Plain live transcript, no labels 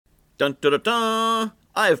Dun dun dun dun!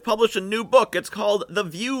 I have published a new book. It's called The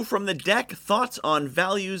View from the Deck, Thoughts on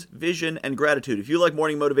Values, Vision, and Gratitude. If you like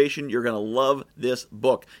morning motivation, you're going to love this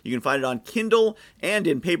book. You can find it on Kindle and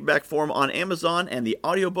in paperback form on Amazon, and the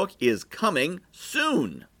audiobook is coming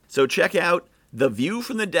soon. So check out The View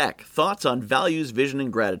from the Deck, Thoughts on Values, Vision,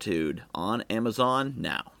 and Gratitude on Amazon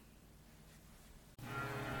now.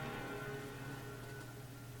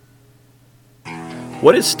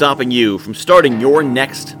 What is stopping you from starting your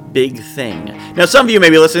next big thing? Now, some of you may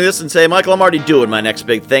be listening to this and say, Michael, I'm already doing my next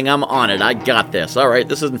big thing. I'm on it. I got this. All right,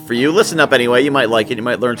 this isn't for you. Listen up anyway. You might like it. You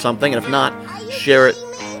might learn something. And if not, share it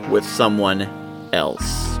with someone else.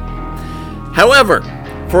 However,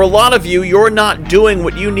 for a lot of you, you're not doing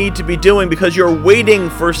what you need to be doing because you're waiting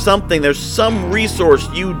for something. There's some resource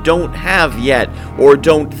you don't have yet or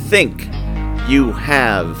don't think you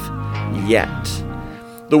have yet.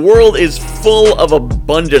 The world is full of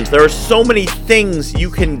abundance. There are so many things you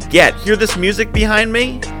can get. Hear this music behind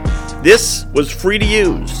me? This was free to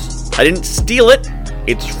use. I didn't steal it.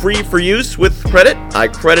 It's free for use with credit. I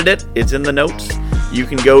credit it. It's in the notes. You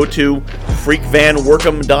can go to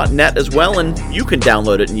freakvanworkham.net as well, and you can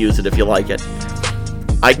download it and use it if you like it.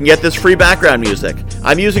 I can get this free background music.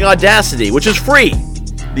 I'm using Audacity, which is free.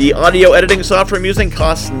 The audio editing software I'm using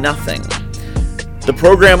costs nothing. The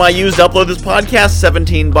program I use to upload this podcast,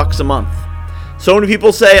 $17 a month. So many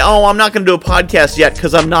people say, oh, I'm not going to do a podcast yet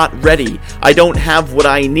because I'm not ready. I don't have what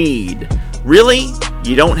I need. Really?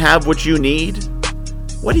 You don't have what you need?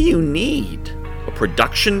 What do you need? A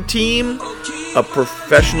production team? A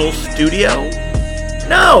professional studio?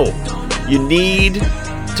 No. You need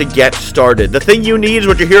to get started. The thing you need is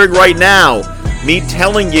what you're hearing right now. Me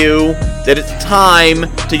telling you that it's time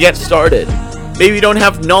to get started. Maybe you don't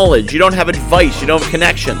have knowledge, you don't have advice, you don't have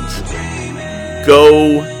connections.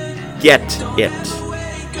 Go get it.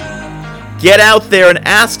 Get out there and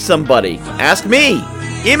ask somebody. Ask me.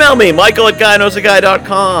 Email me,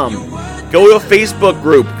 michael@guyknowsaguy.com. Go to a Facebook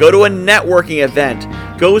group. Go to a networking event.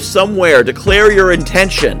 Go somewhere. Declare your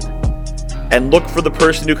intention. And look for the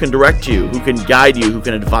person who can direct you, who can guide you, who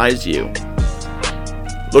can advise you.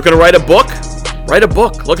 Looking to write a book? Write a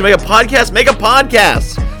book. Looking to make a podcast? Make a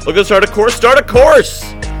podcast. Looking to start a course? Start a course.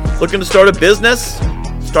 Looking to start a business?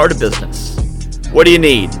 Start a business. What do you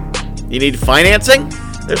need? You need financing?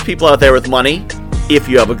 There's people out there with money, if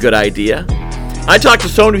you have a good idea. I talk to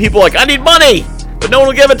so many people like, I need money, but no one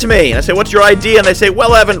will give it to me. And I say, what's your idea? And they say,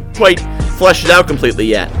 well, I haven't quite fleshed it out completely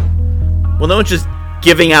yet. Well, no one's just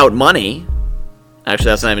giving out money. Actually,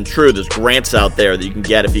 that's not even true. There's grants out there that you can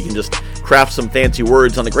get if you can just craft some fancy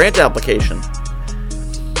words on the grant application.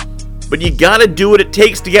 But you gotta do what it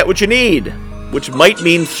takes to get what you need, which might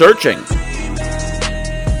mean searching.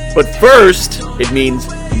 But first, it means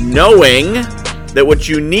knowing that what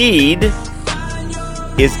you need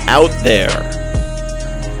is out there.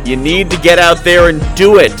 You need to get out there and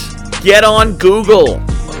do it. Get on Google.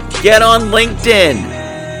 Get on LinkedIn.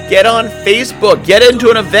 Get on Facebook. Get into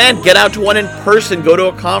an event. Get out to one in person. Go to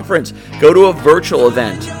a conference. Go to a virtual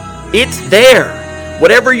event. It's there.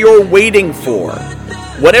 Whatever you're waiting for.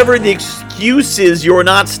 Whatever the excuse is you're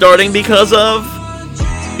not starting because of,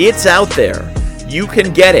 it's out there. You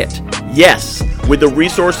can get it. Yes, with the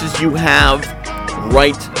resources you have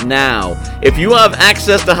right now. If you have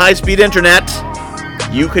access to high-speed internet,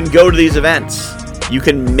 you can go to these events. You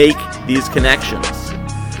can make these connections.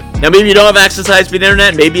 Now, maybe you don't have access to high-speed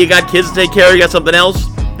internet. Maybe you got kids to take care of. You got something else.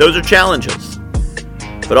 Those are challenges.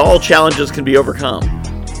 But all challenges can be overcome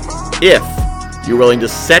if you're willing to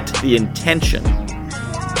set the intention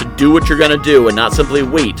to do what you're going to do and not simply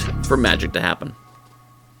wait for magic to happen.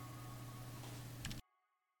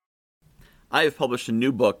 I have published a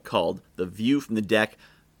new book called The View from the Deck,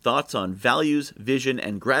 Thoughts on Values, Vision,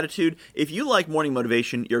 and Gratitude. If you like morning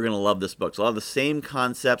motivation, you're going to love this book. It's a lot of the same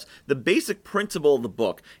concepts. The basic principle of the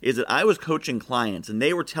book is that I was coaching clients, and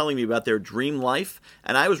they were telling me about their dream life,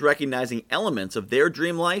 and I was recognizing elements of their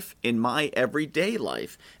dream life in my everyday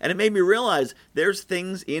life. And it made me realize there's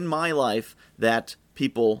things in my life that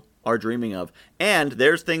people are dreaming of. And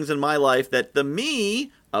there's things in my life that the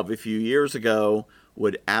me of a few years ago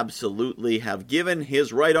would absolutely have given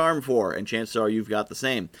his right arm for, and chances are you've got the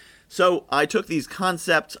same. So I took these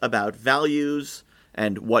concepts about values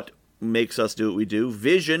and what makes us do what we do,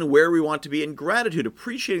 vision, where we want to be, and gratitude,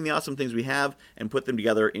 appreciating the awesome things we have, and put them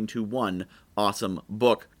together into one awesome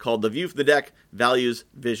book called The View from the Deck, Values,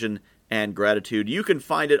 Vision, and Gratitude. You can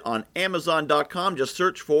find it on Amazon.com. Just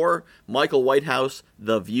search for Michael Whitehouse,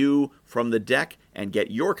 The View from the Deck, and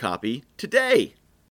get your copy today.